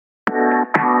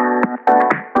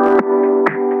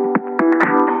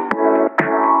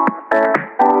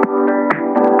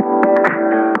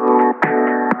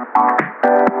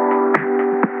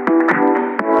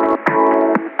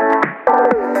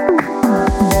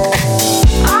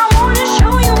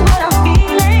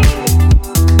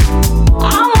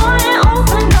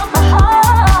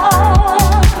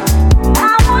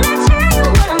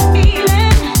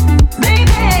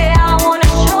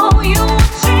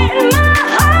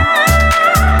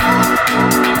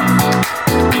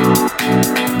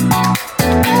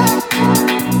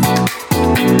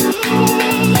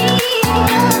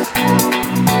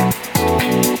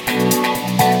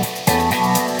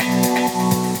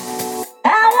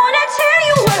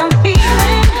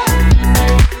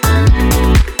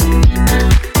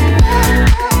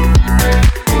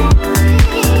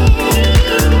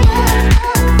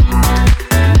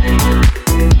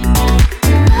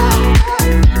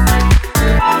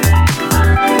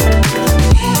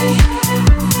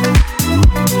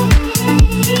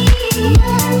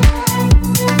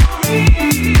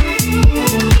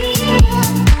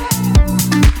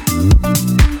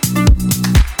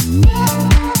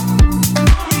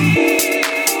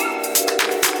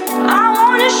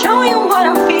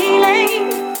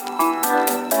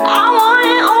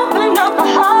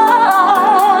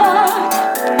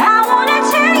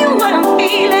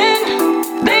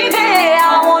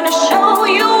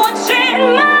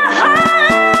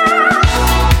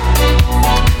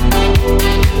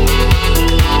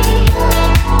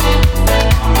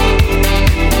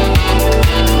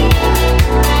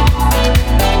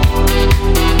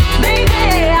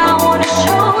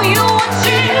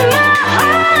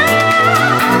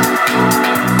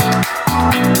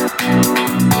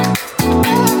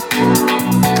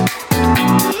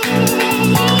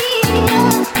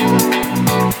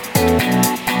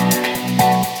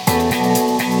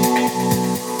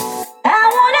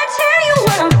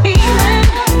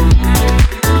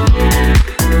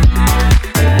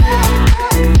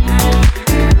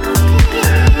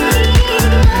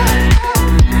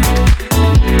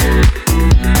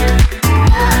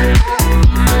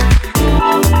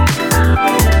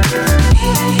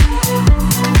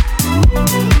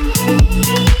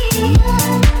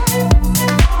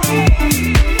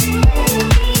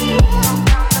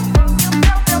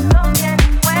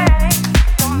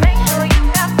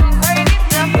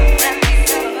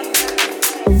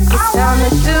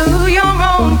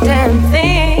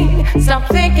Stop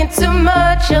thinking too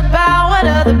much about what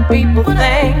other people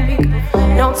think.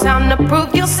 No time to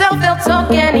prove yourself, they'll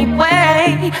talk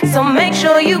anyway. So make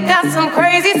sure you got some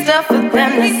crazy stuff for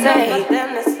them to say.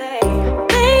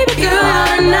 Baby girl,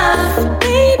 you're enough.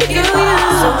 Baby girl,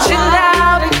 you're so chill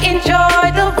out and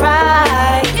enjoy the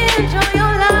ride. Enjoy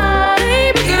your life.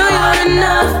 Baby girl, you're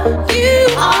enough. You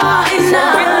are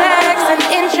enough. So relax and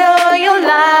enjoy your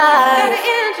life.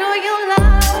 Enjoy your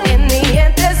life. In the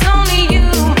end, there's only you,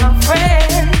 my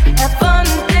friend. Have fun,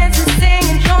 dance and sing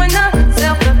and join the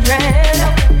self-trend.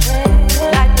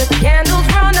 Like the candles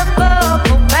run a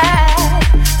bubble bath.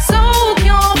 Soak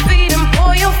your feet and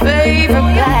pour your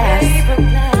favorite glass.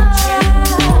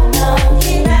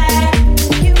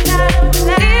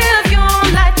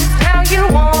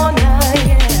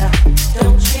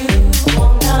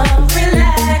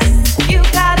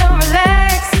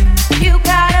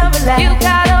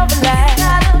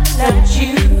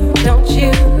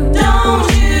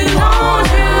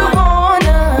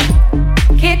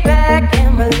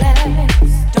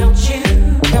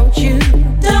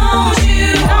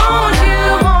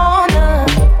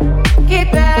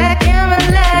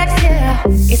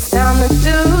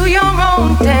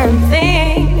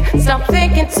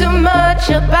 Too much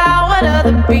about what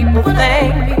other people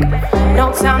think.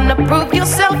 No time to prove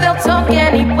yourself, they'll talk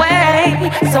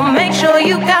anyway. So make sure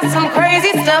you got some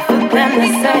crazy stuff for them to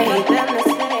say.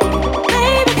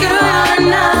 Baby girl, you're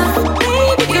enough.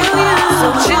 Baby girl, you're so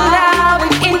chill out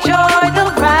and enjoy the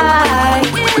ride.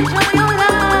 Enjoy your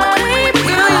life. Baby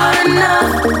girl, you're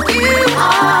enough. You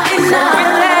are enough. So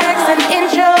relax and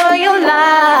enjoy your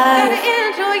life.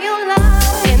 Enjoy your life.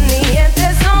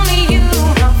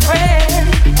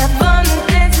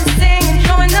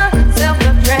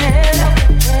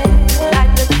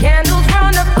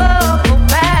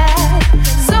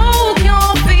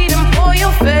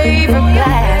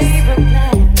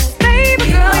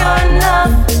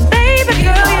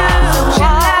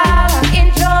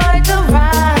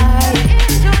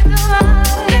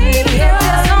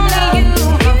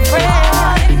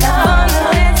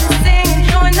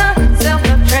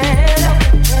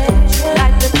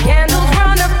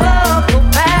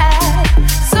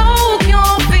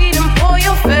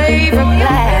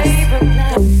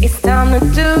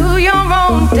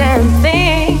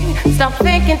 Stop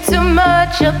thinking too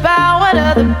much about what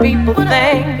other people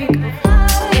think.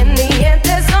 In the end,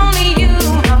 there's only you,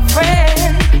 my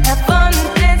friend. Have fun,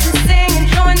 dance and sing and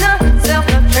join the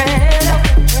self-trend.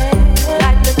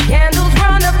 Like the candles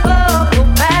run a bubble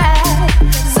bath.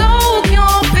 Soak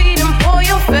your feet and pour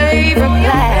your favorite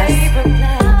glass.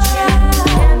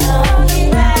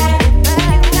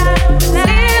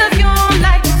 Live your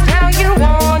life just how you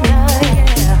wanna.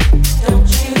 Don't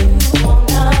you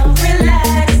wanna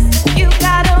relax? You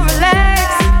gotta relax.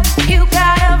 You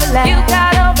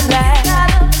gotta relax.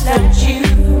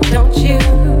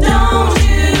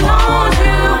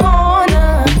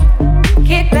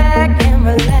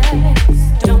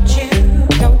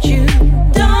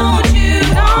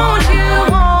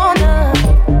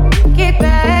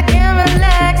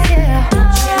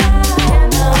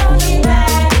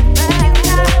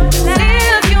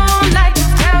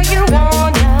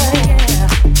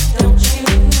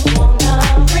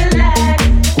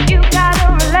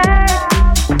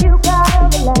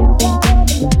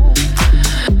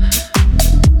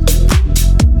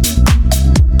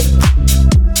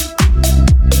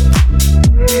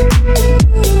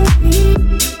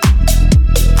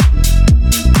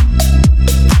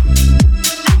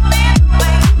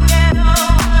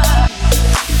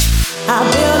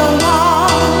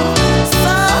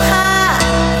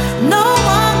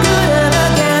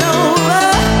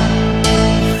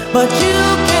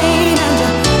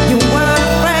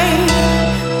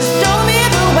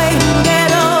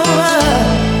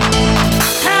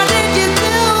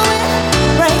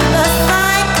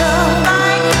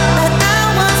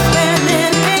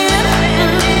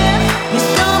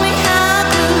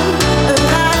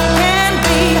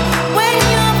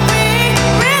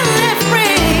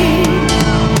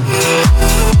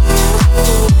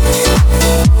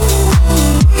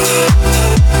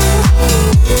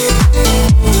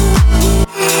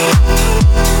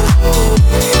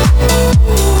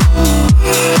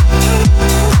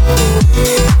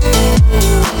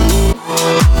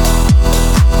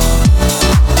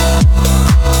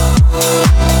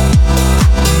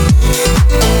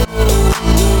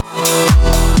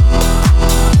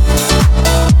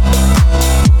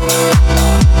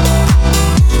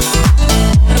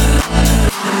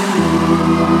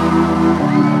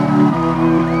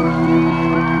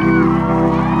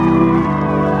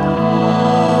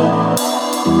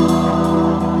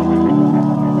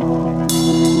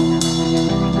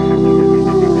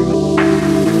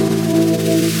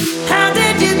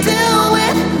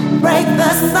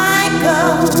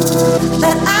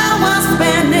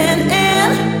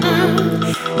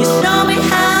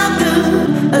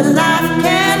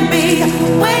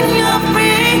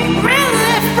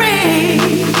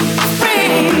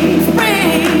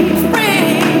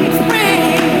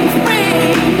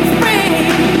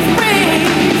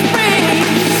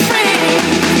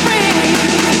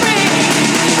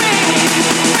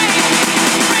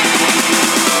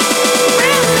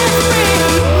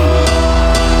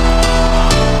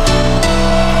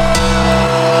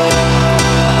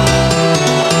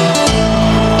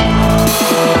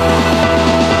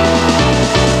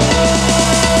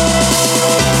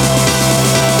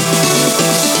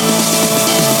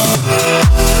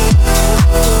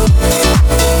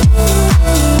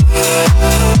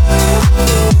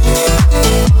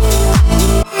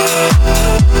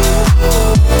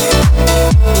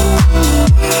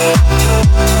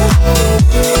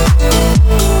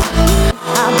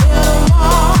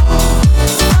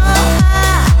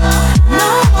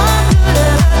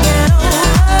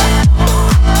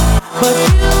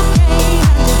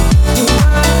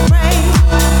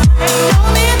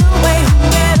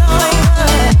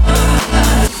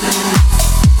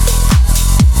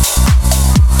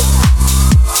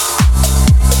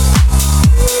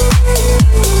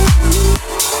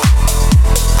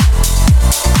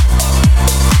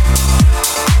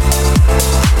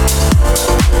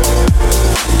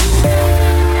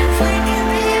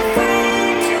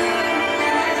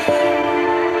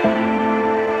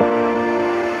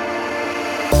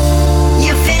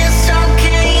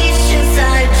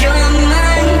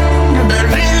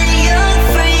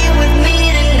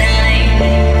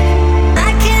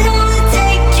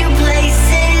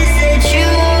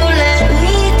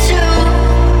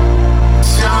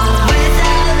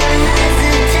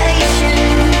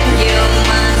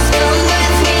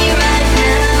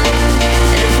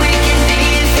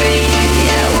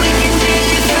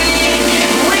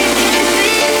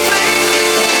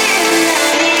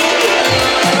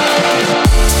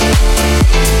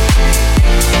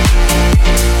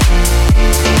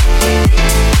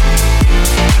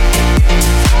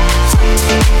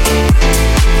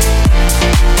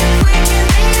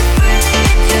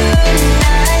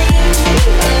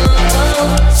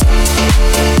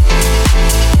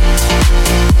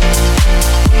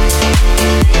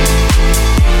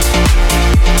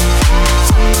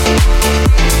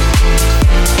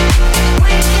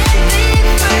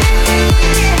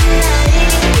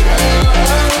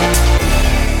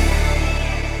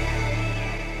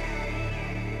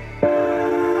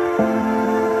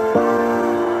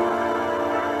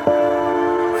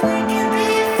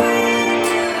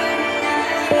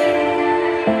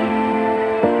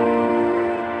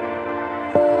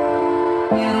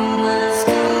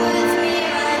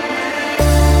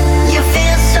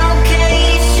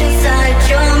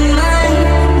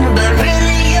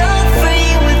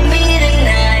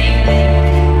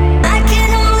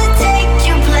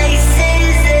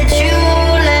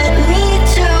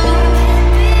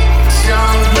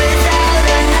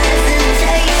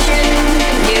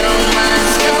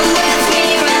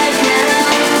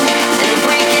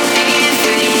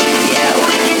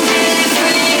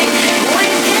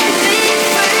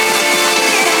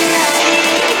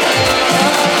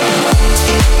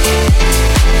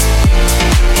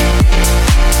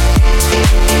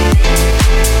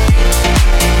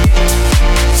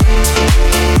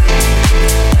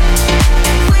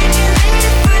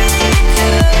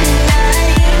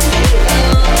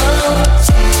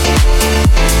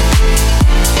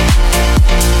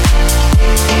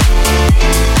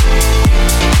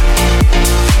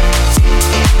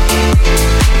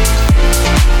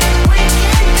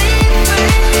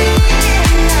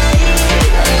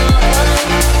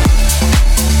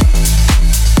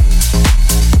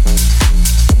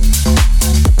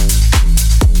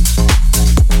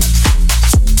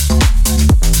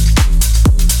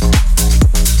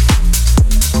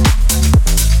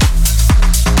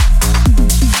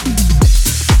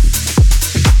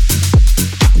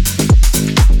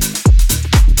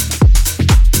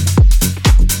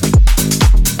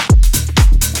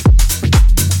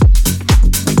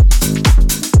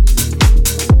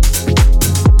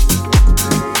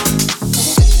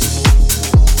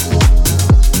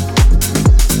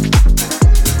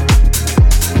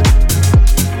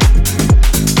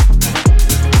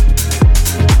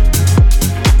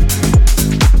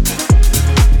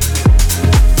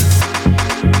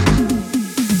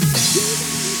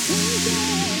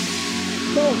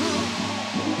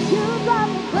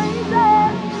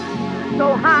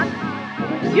 hot.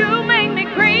 You make me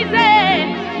crazy.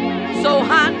 So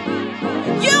hot.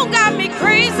 You got me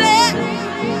crazy.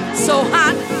 So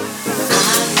hot.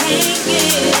 I can't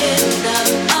get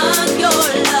enough of your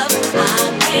love.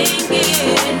 I can't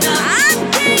get enough. I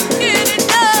can't get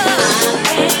enough. I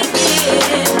can't get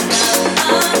enough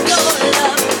of your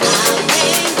love. I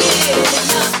can't get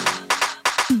enough.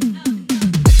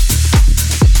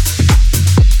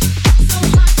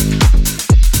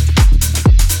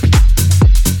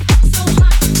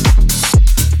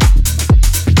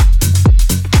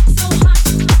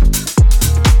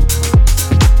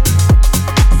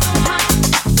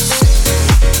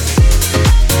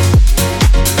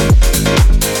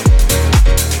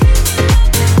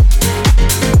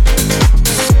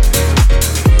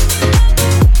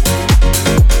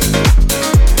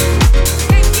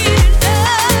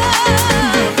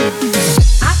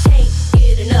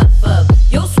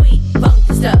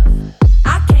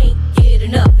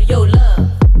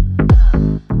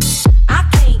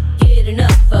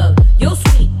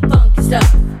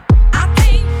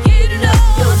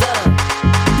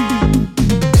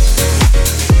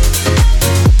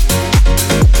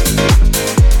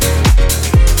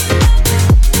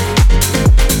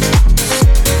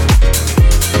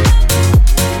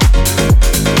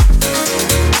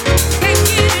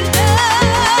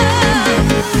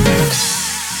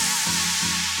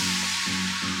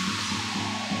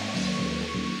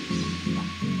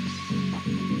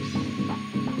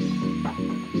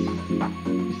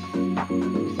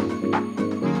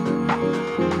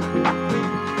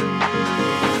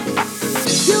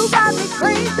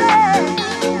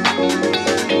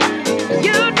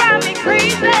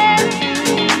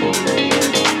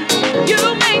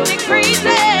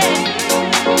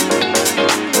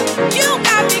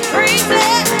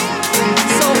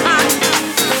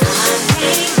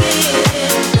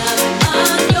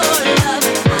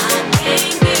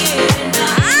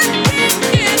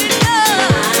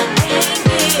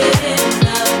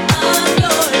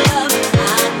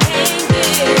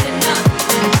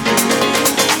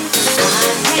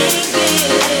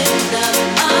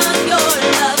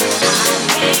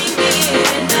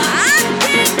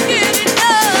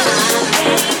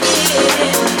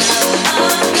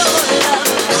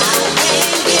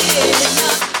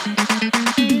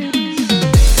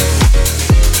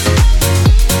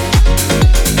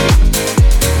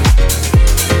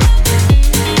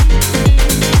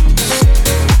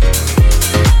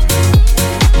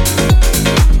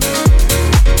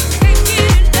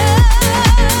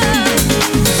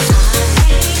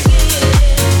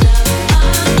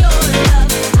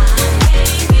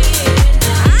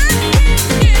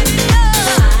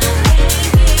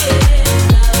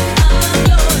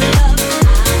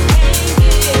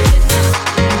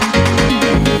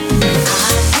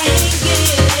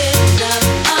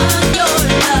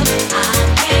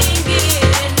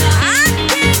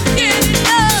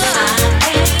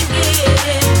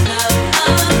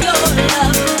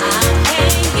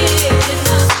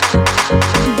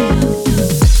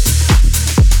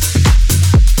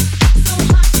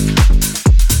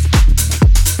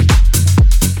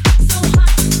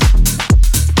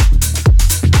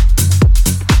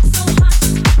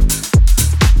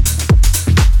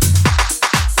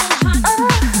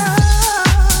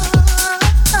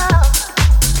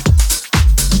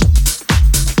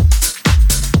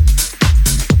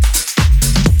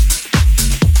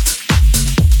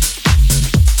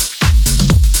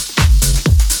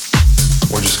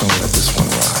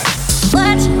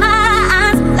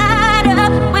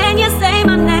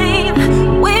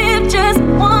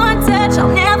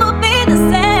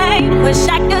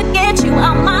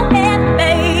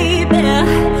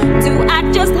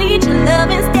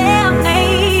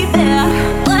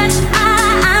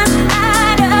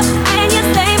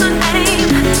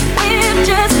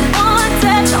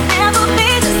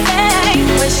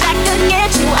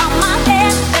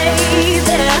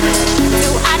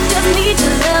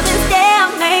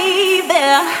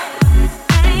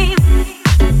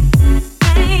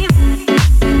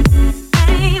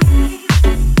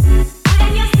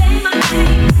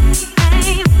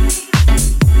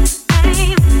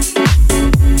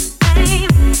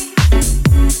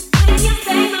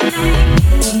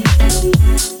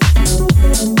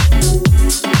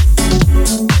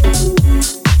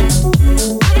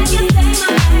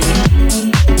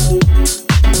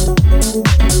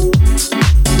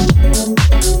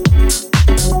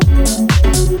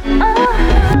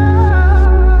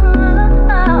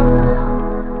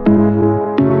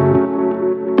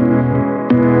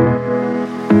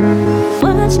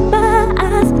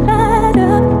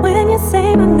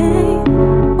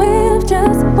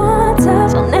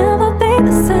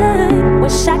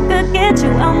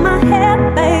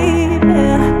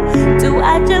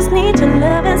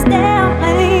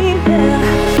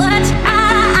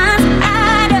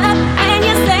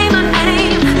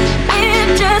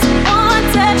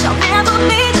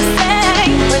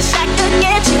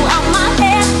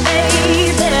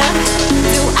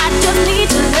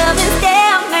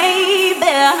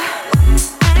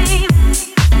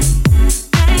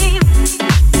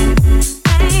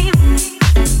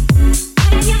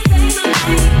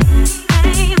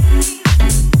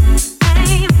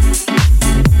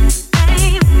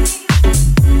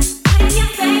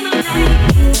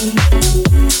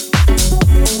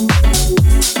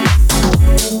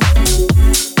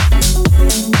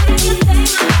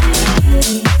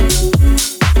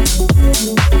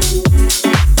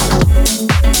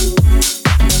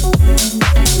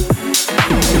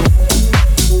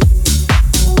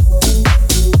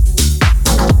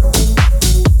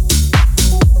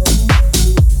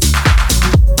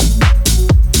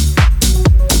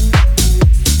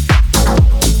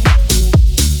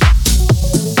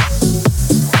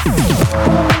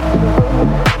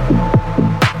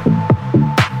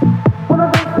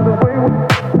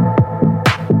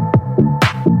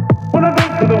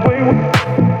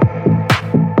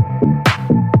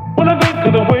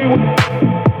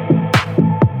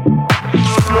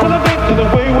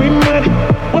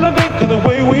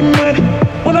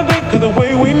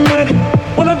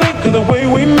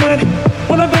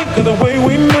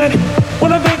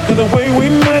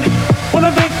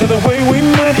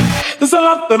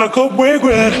 lot that I could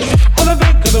regret. When I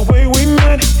think of the way we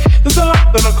met, there's a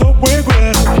lot that I could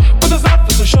regret. But there's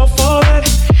nothing to show for that.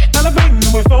 And I think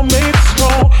we felt made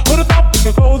strong. Who'd have thought we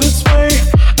could go this way?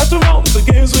 After all the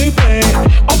games we played,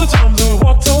 all the times that we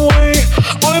walked away,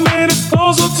 only made us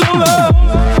closer to love.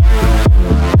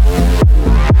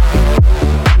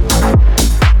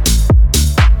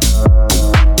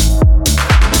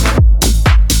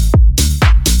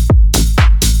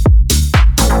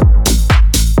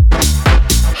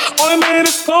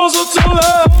 Closer to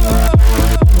love.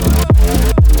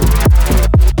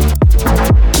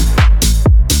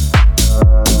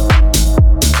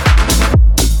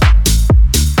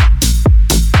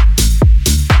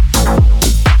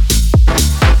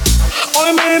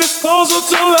 Only made us closer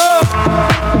to love.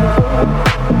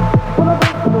 When I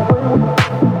think of the way we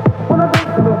met, when I think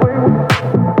of the way we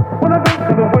met, when I think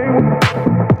of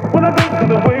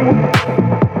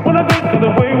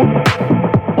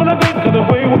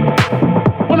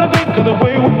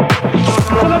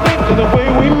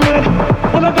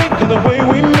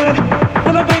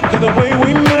the way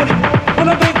we met, when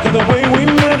I think of the way we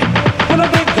met, when I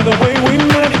think of the way we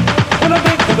met, when I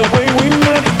think of the way we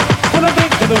met, when I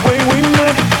think of the way we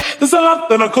met, there's a lot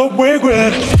that I could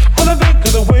regret. When I think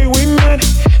of the way we met,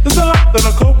 there's a lot that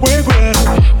I could regret.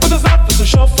 But there's nothing to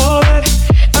show for that.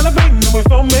 And I think that we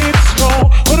felt made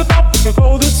strong. Who'd have thought we could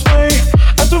go this way?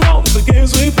 After all the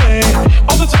games we played,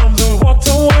 all the times that we walked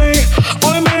away,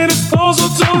 only made us closer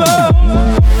to love.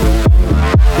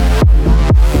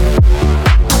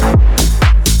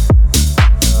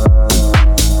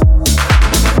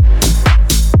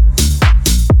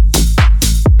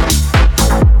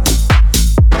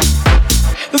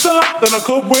 There's a lot that I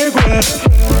could regret.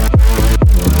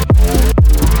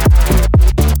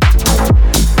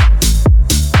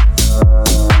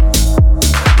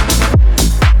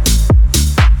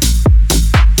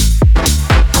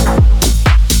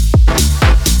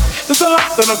 There's a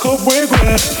lot that I could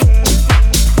regret.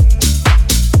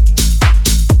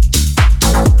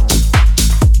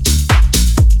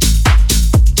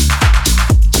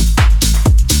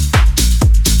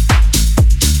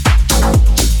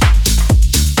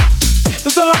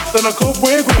 There's a lot that I could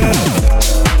regret.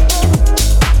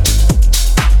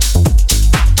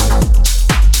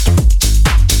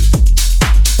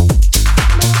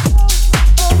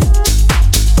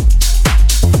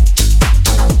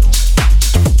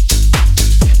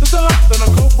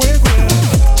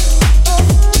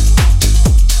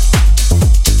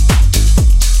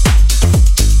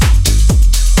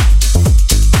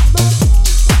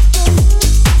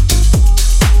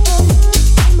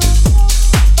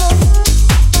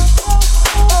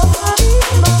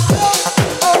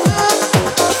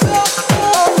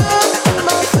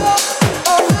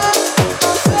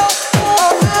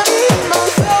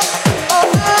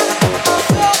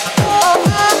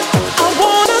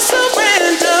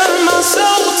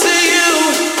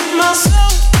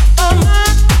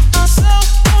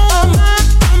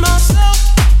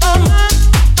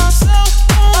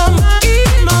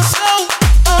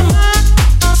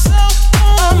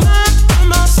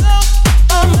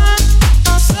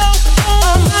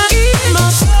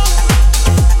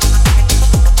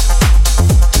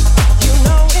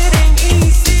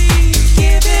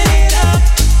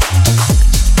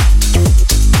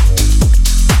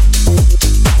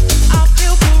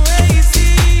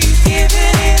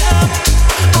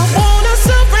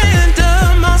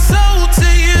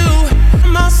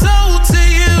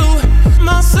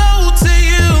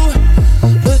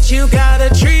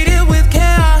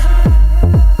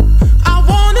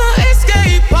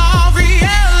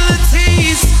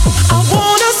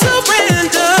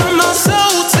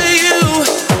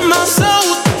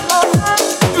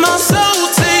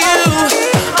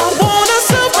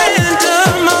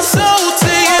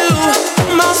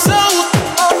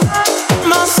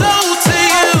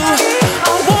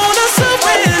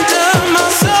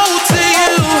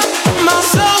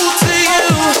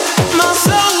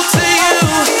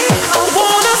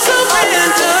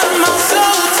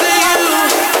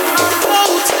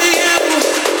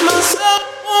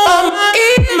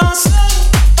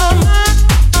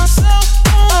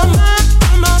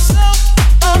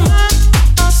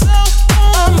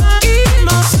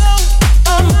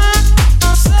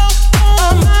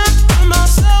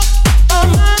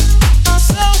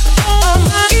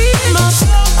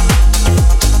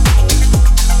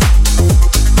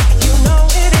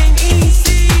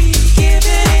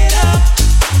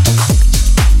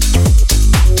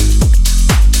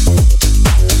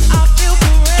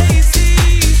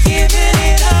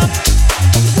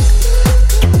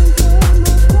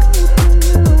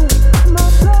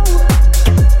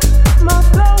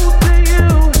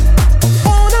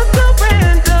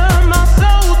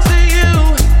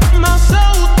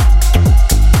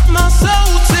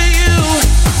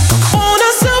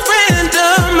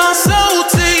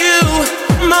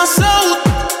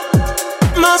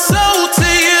 to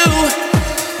you.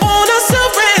 Wanna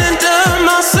surrender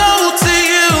my soul to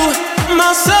you.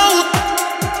 My soul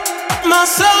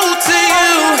to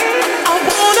you. I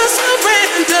wanna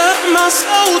surrender my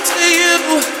soul to you.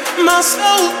 My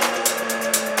soul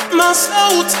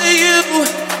to you.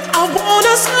 I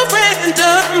wanna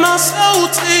surrender my soul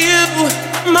to you.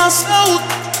 My soul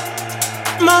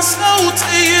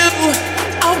to you.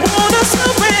 I wanna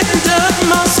surrender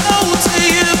my soul to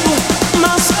you.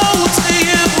 My soul to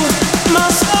you. My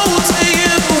soul to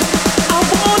you. I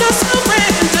wanna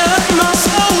surrender my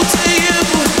soul to you.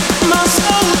 My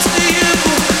soul to you.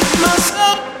 My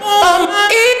soul,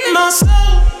 my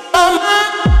soul,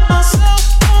 my soul,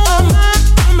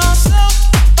 my soul.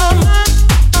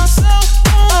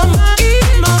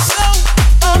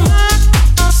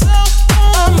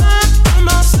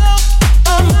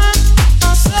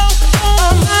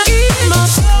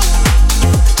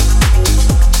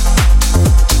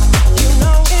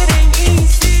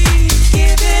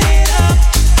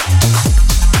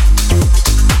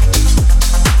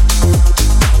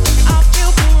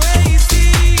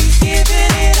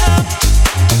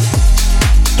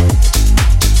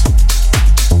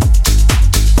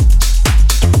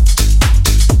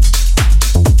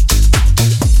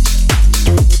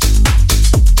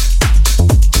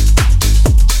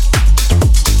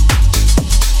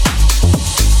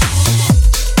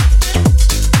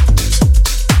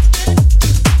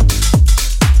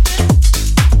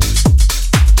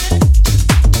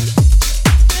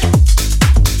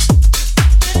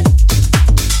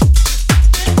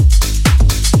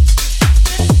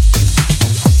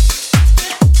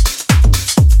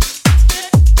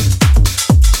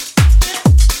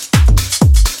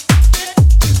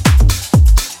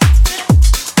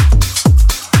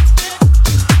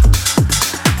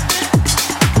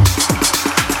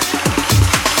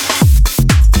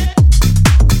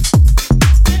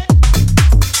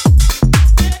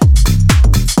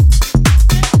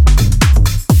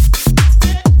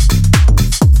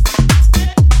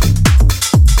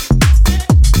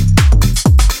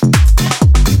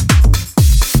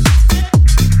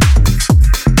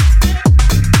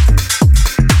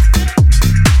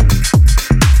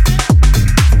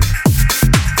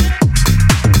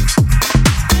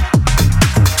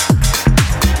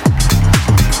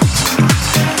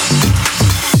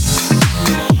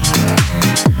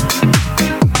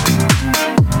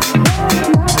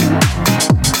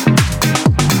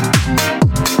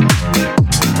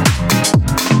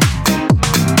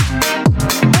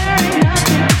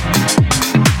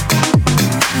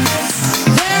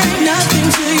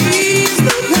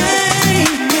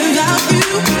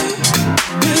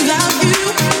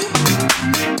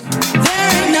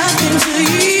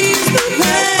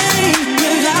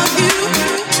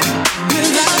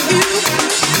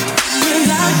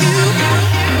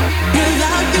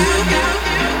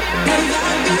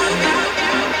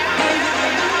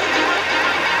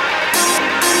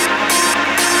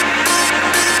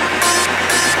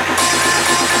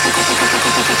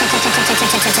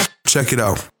 Check it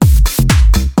out.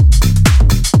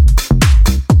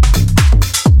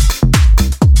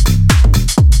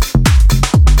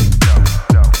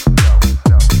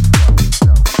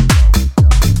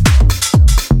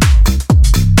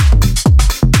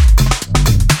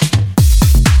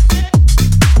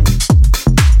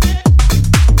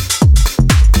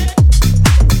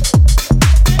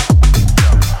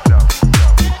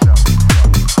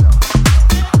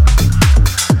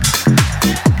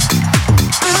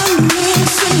 I'm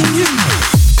missing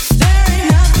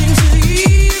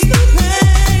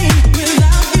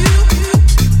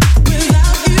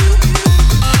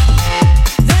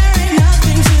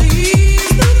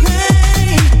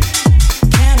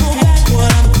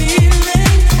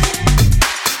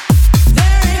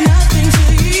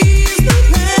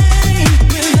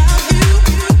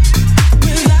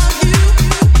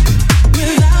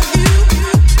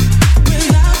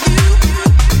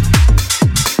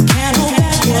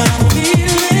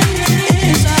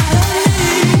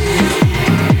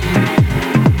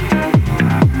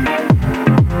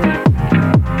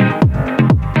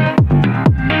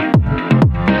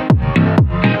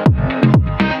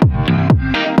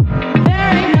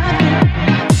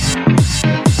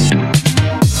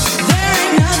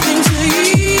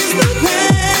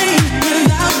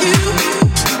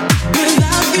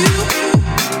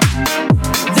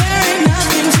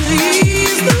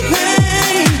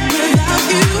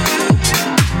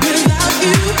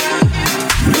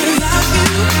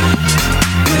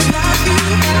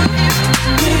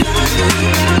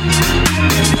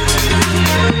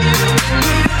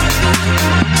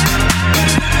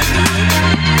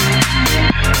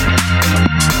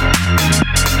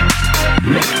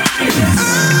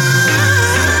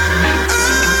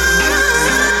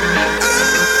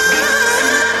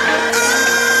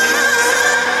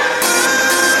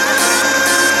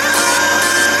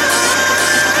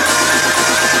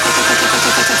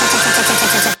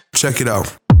Check it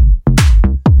out.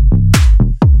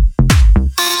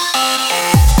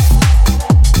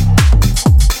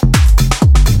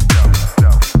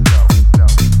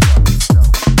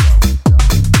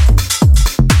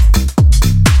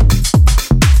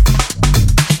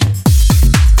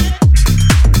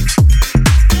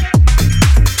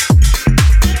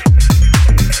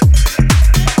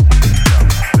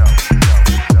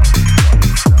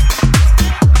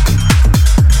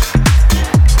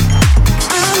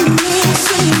 I'm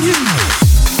missing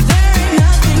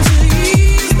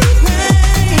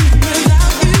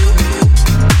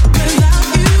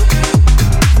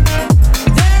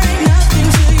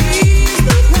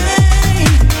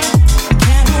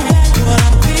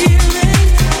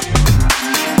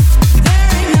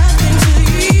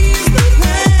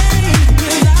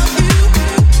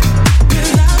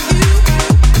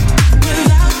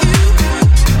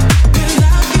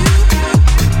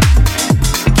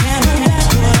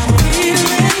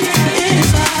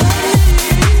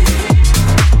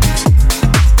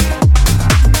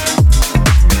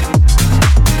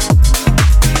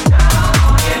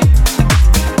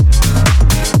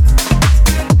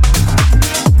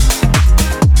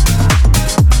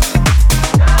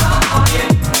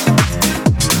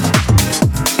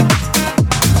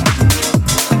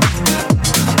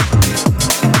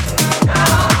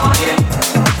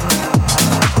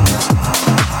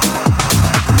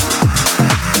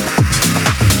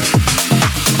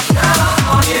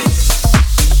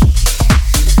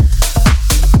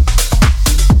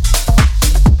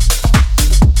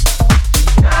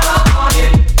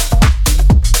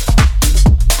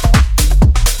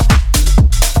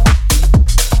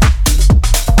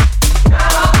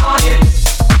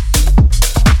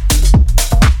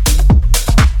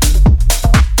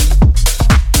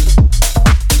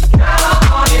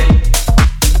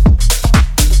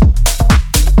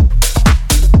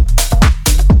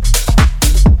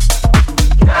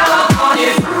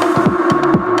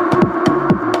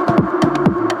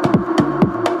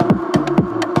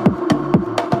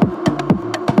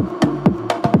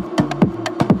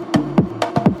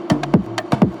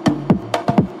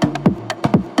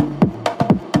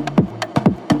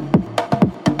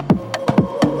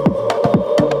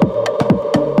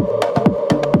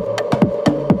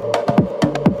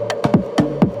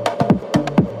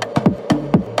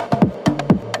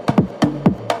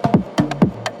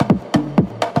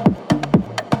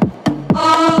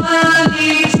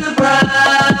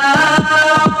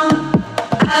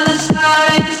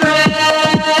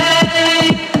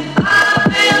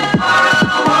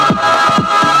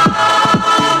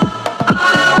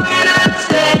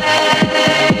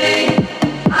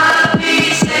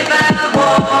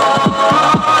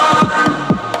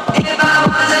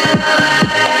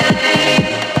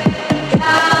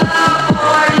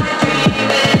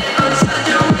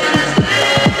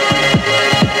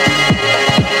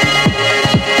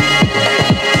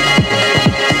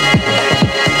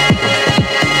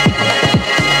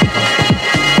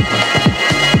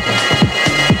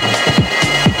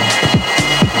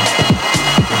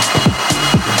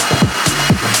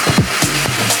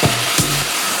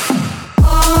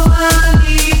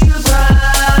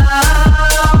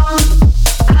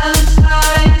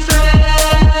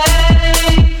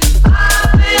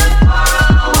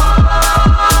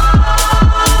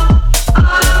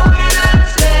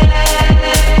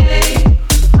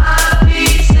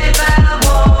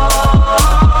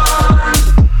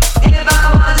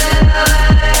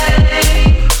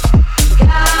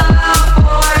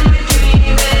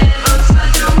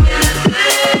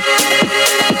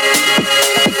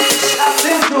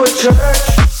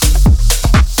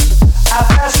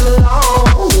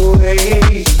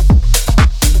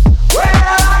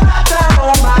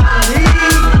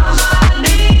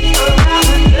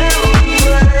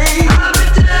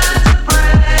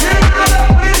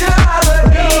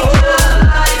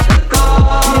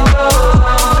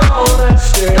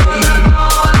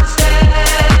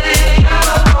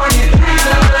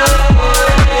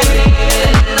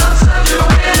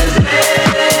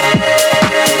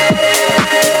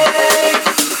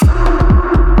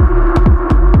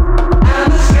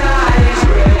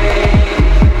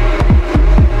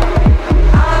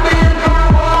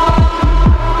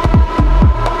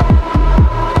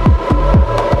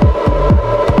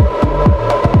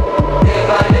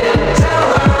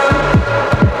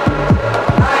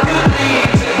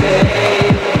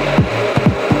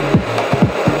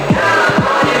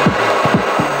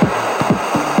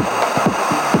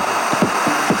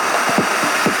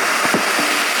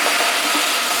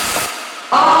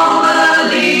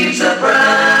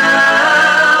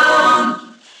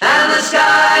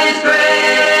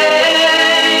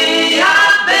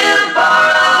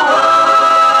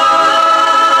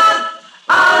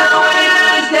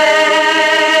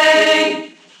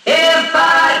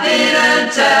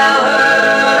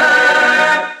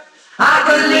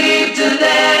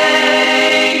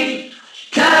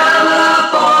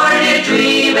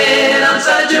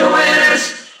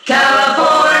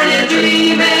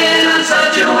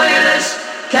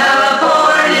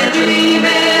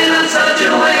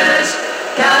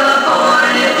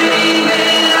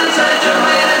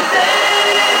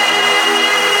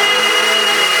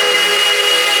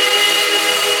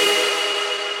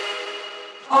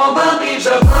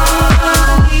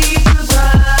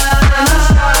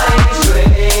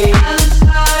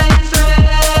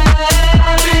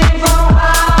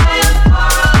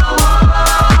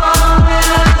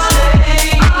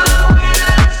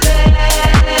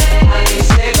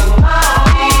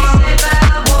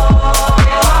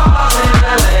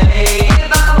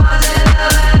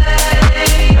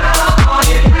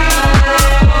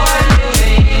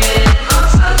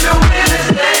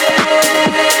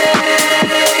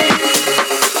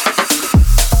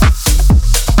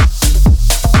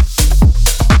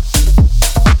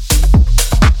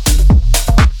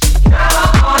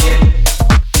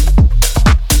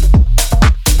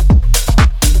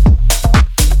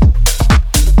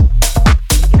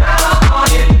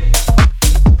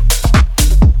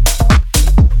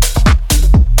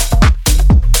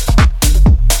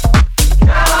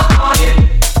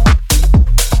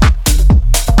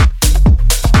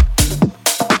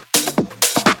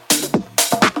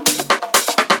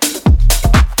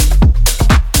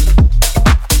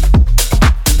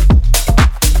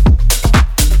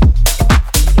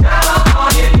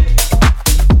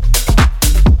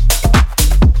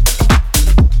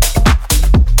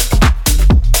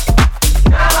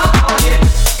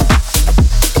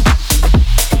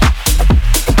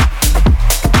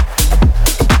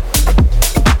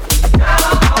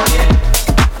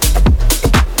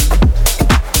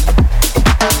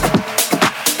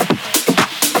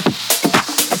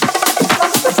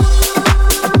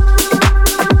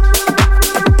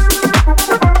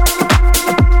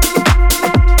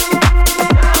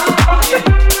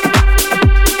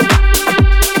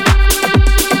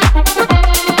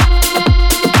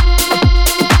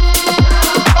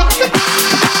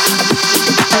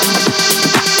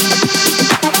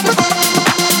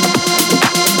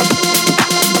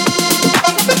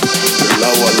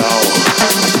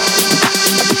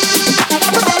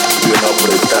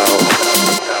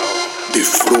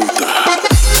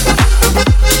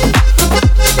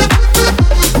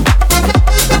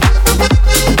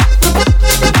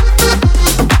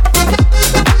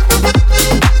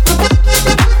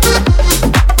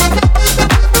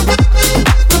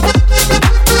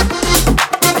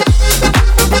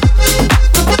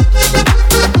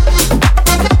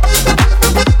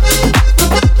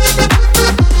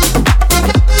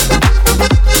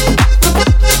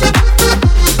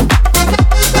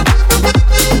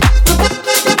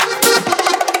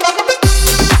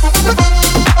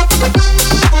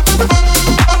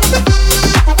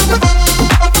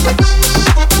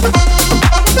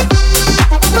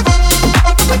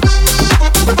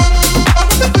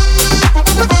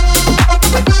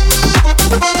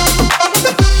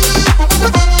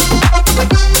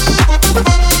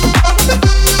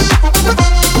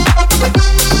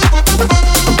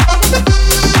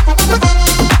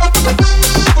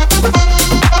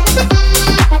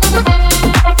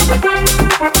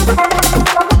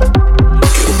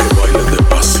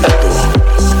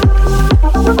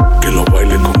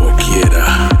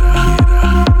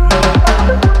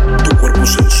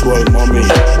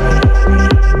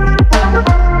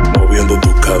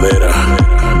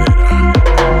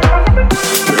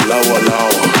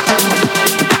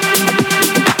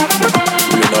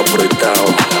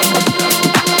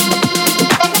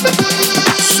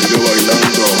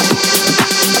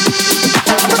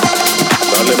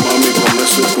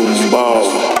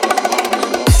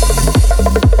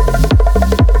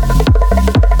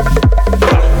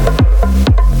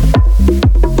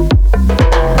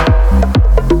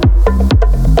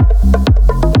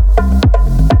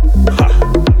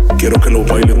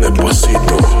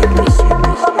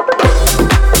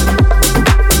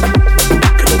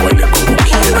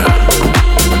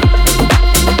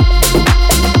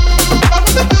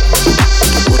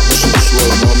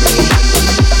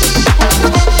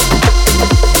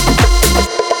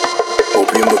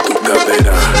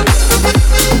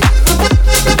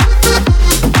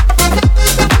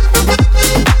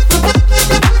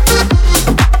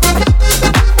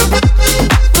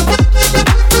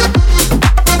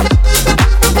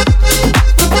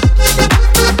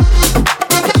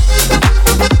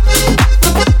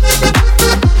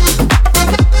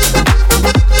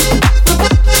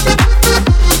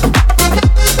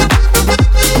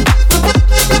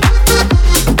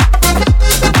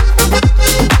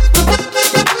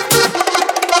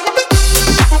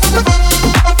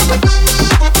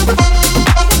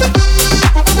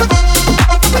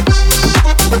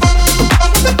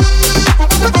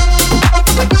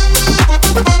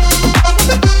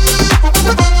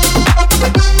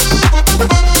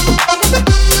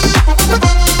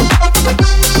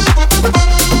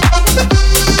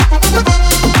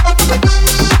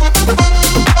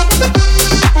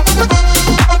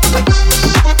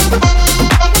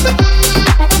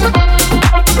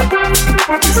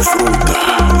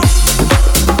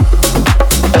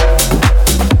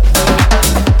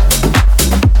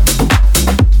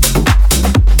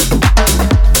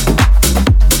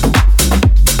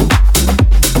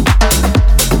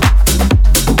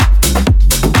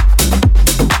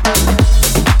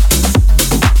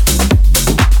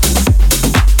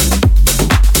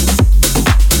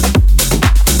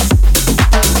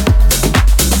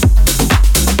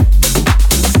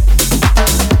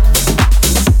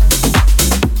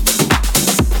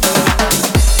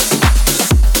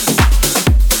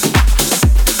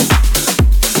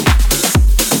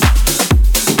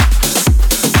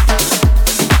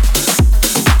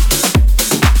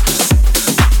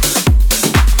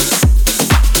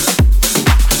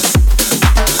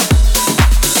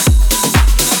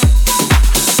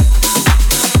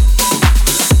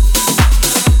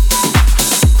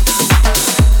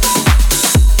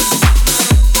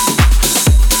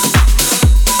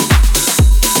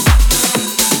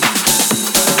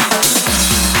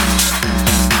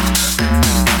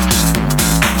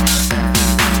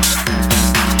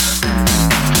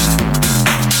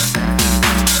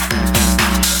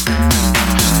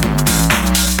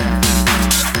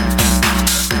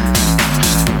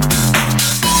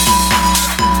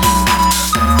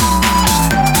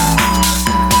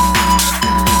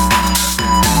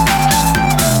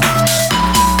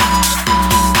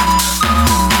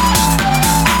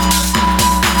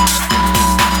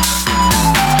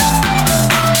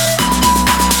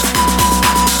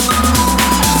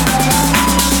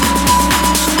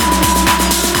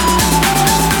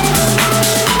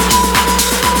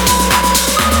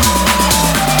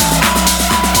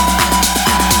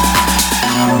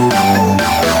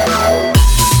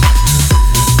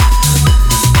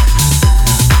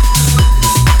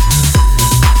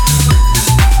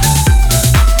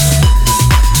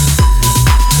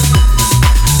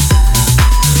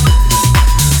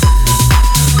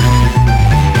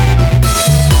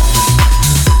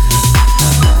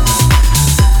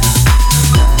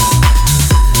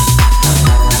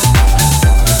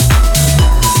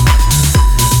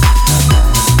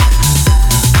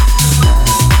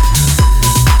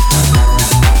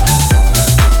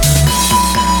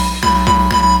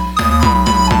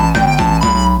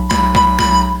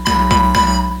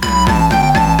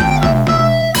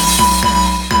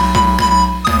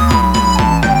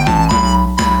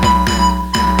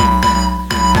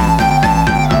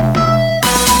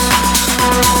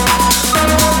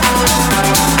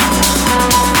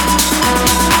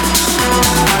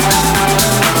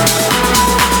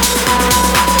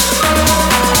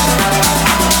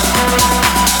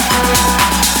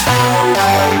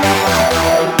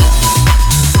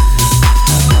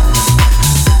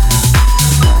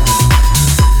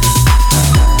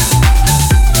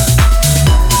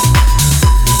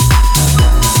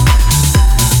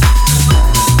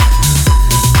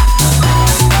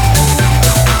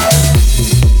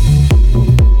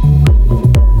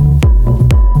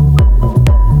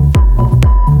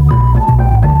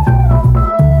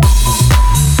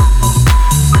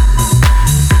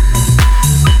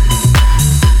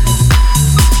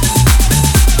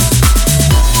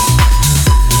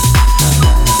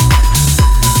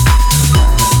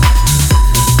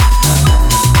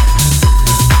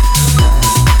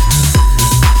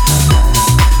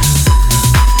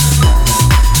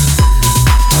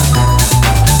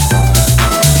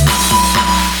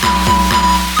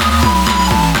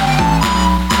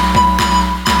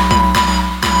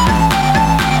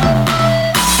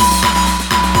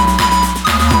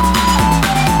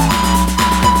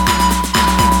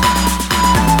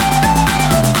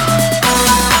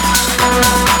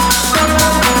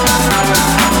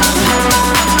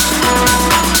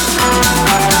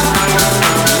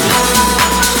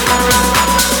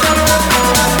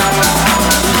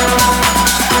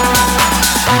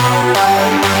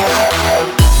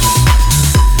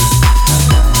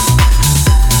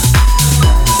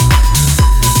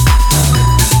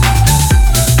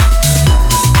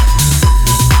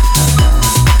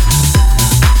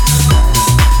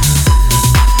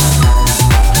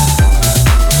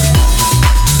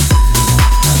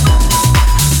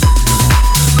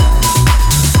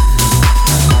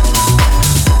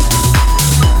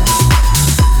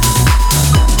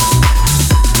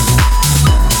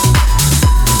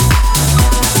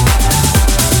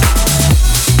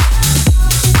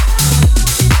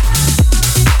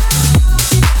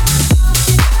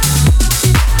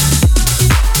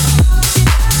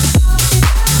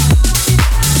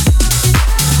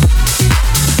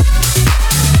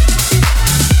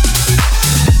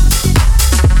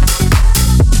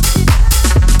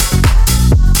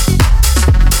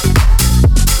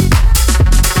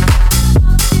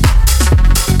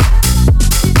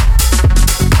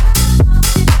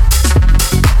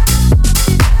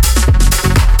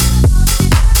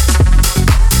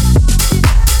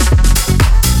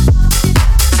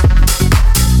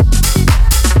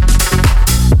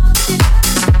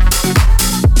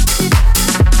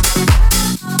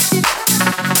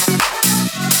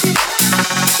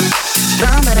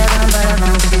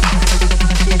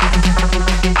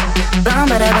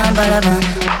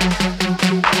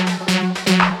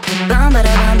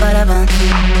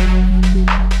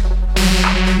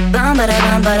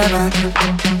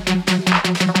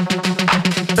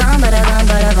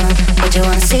What you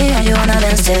wanna see and you wanna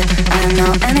dance to? I don't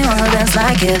know anyone who dance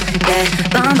like you. Yeah,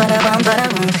 bum ba da bum ba da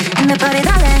bum. In the party,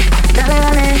 dale, dale,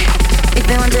 dale. If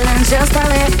you want to dance, just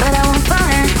dale. But I won't fall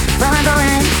in,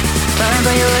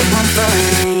 but you like one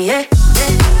falling. Yeah.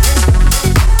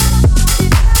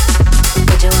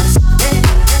 What you wanna see?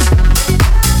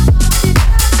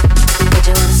 What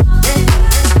you wanna see?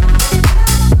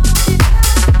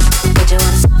 What you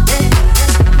wanna see?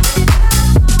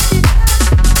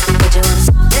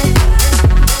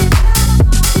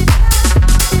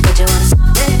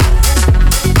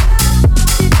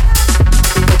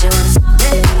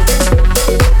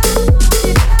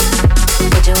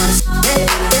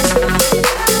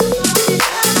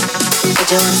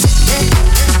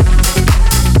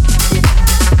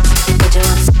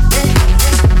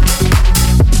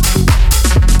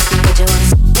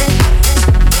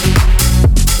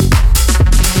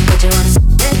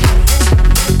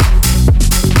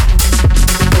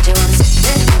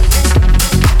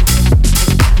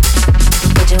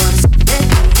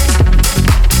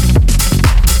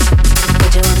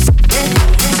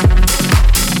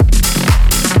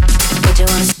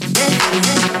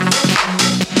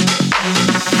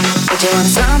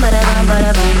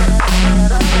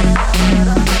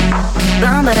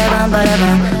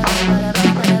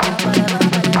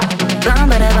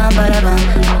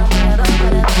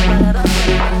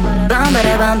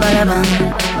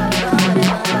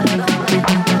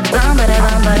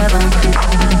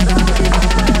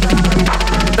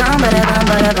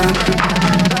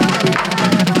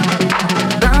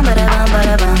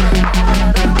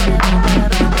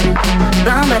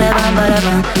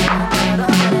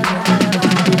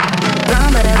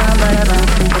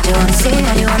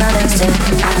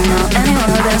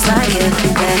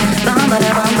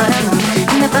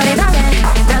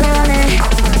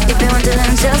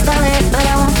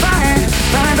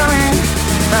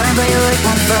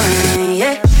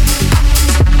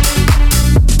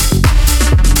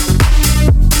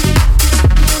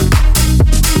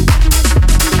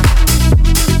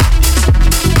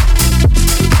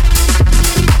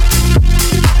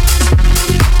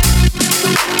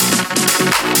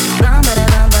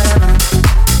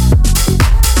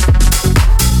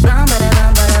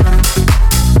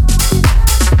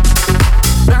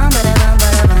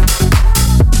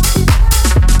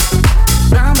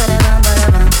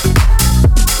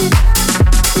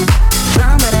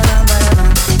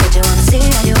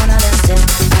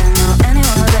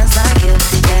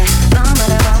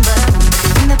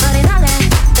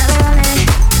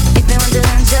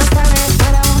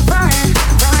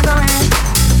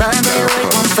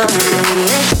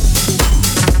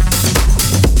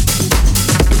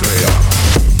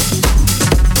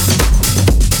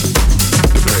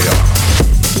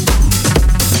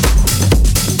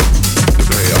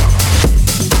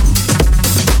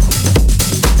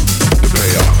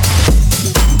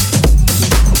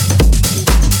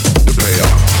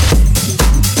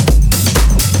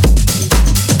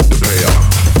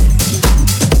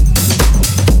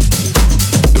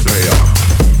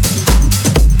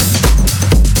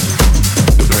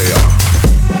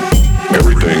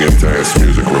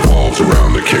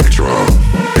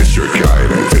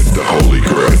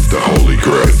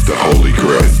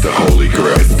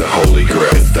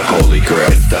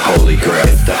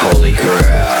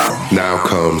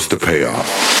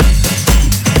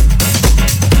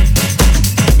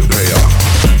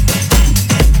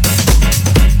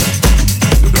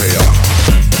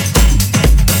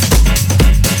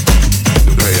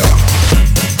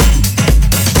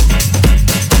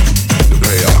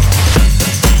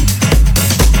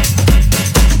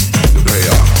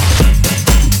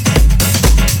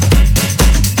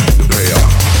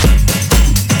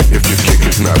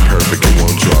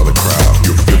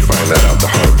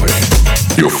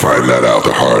 Find that out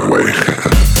the hard way.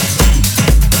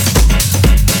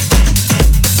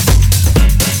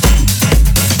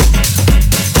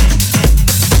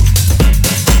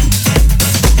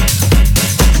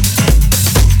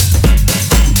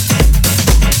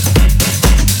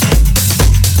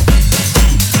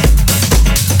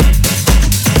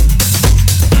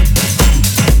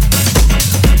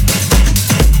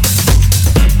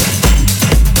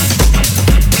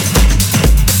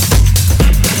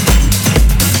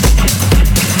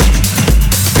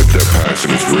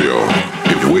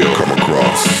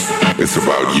 It's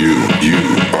about you. You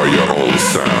are your own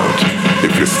sound.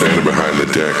 If you're standing behind the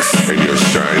decks and you're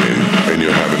shining and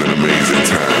you're having an amazing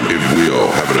time, it will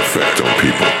have an effect on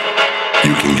people.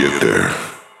 there.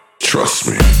 Trust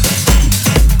me.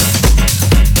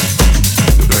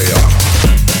 The payoff.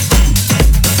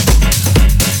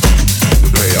 The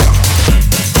payoff.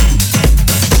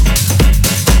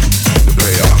 The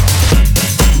payoff.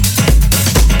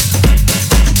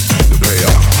 The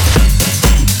payoff.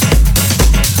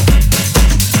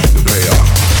 The payoff.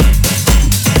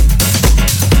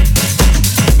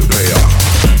 The payoff.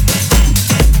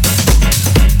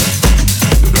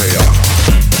 The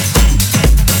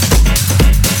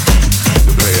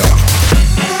payoff.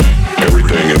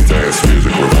 Everything in dance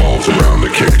music revolves around the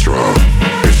kick drum.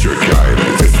 It's your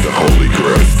guidance. It's the holy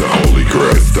grail. It's the holy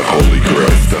grail. It's the holy grail.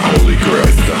 It's the holy grail.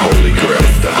 It's the holy grail.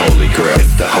 It's the holy grail.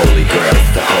 It's the holy grail.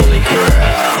 It's the holy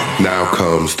grail. Now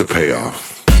comes the payoff.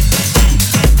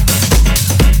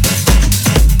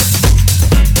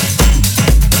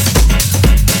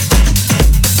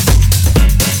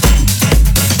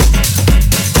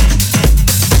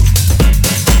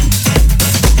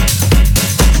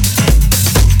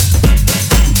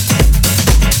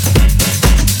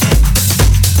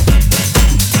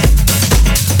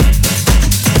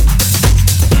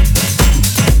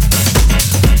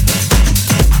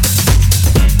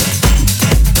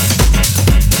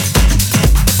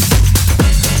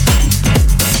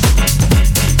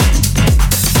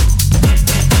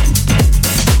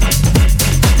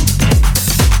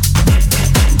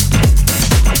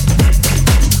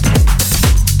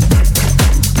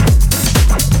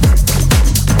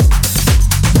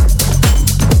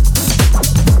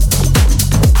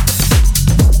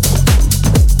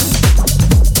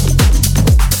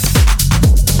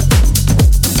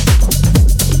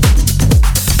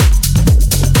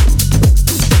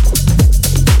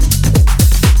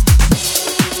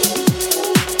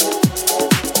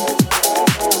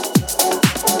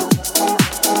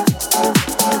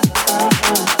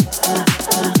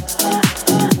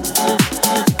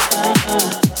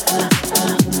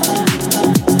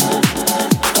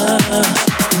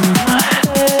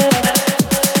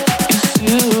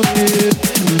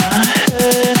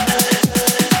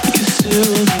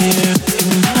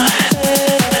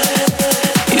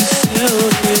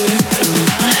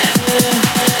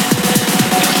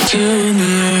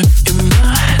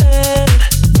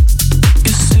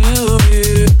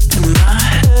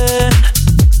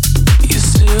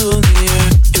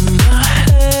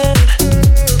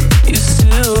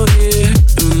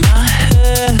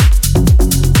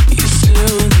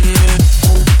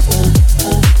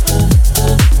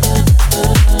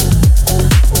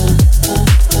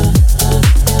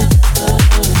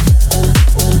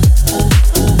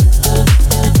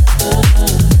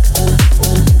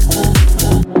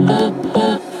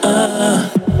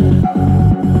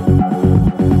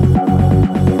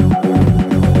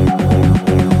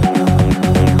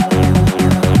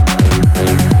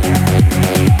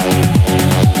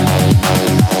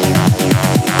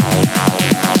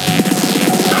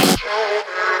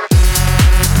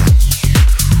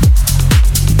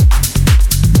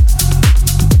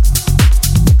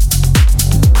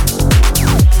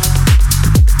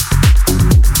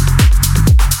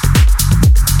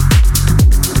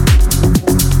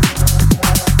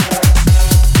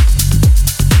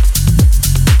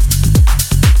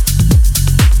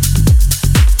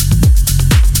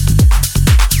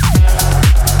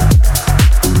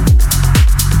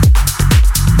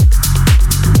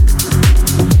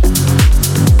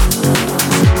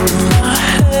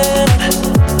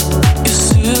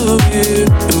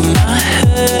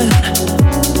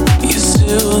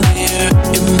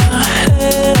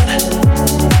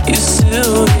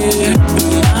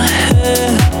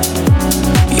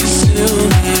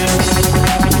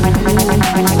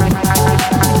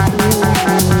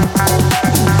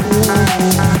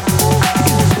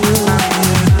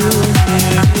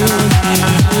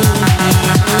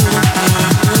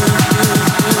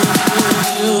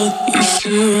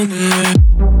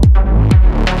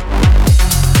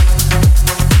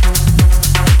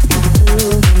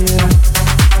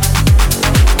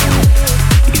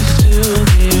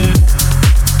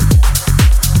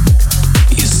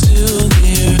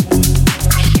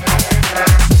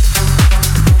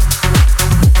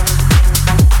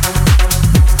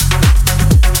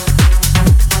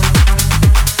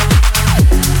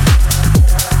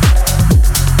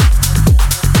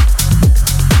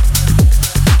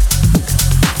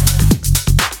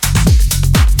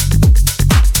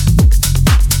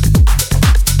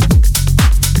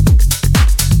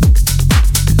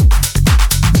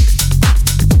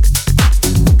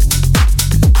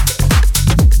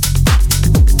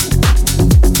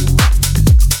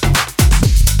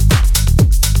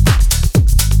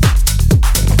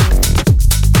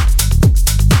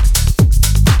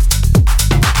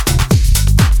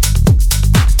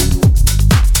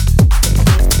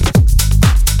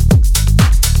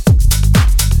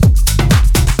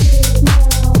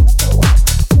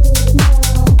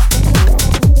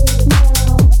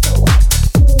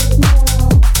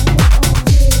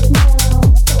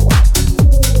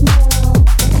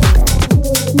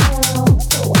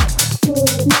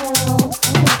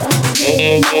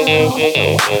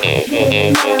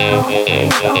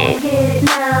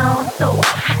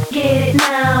 it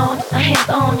now. My hands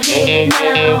on, get it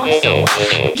now. So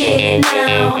get it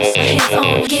now. My hands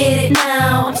on, get it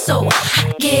now. I'm so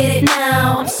get it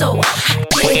now. I'm so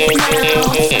get it now.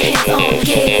 My hands on,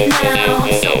 get it now.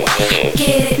 So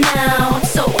get it now. I'm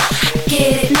so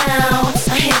get it now.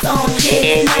 My hands on, get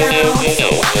it now. So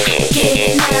get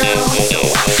it now. So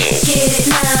get it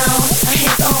now. My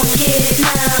hands on, get it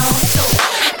now. So.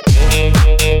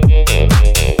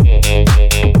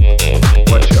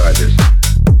 What charges?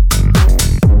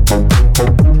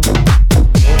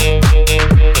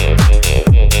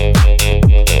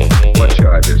 What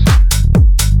charges?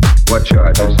 What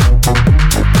charges?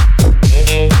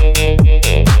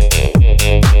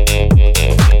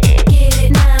 Get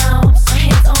it now, my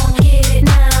hands on, get it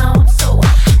now, so.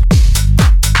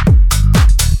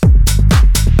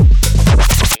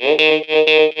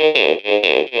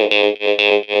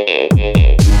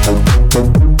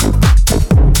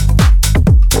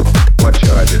 What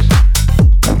charges?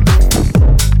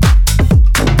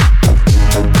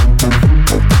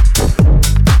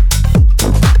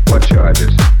 What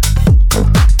charges?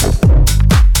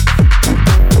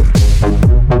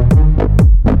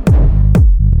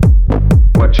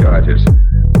 What charges?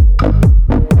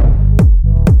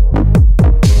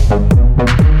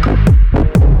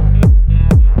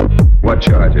 What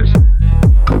charges?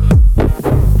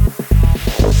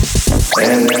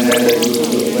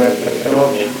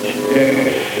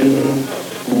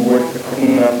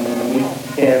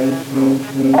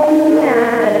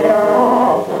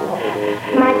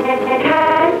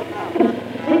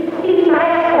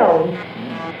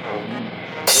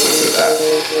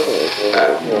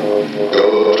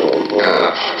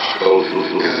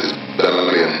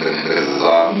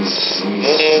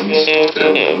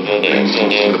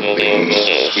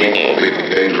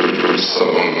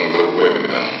 Among the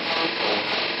women.